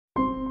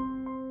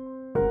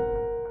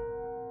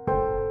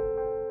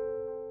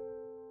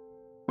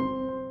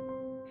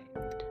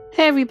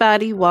Hey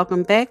everybody,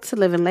 welcome back to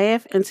Live and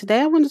Laugh, and today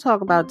I want to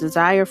talk about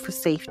desire for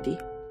safety.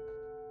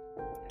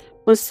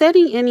 When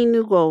setting any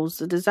new goals,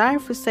 the desire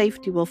for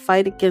safety will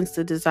fight against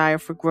the desire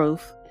for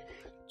growth.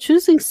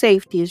 Choosing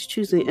safety is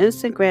choosing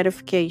instant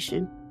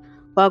gratification,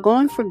 while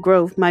going for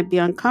growth might be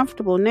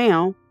uncomfortable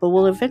now, but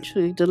will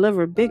eventually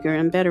deliver bigger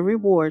and better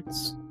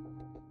rewards.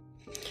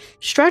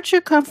 Stretch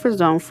your comfort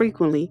zone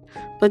frequently,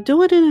 but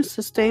do it in a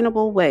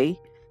sustainable way.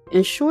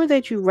 Ensure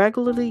that you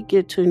regularly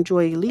get to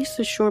enjoy at least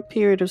a short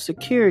period of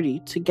security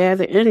to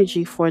gather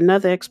energy for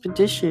another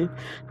expedition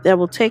that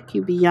will take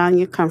you beyond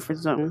your comfort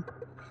zone.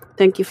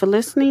 Thank you for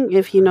listening.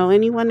 If you know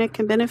anyone that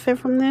can benefit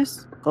from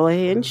this, go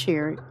ahead and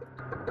share it.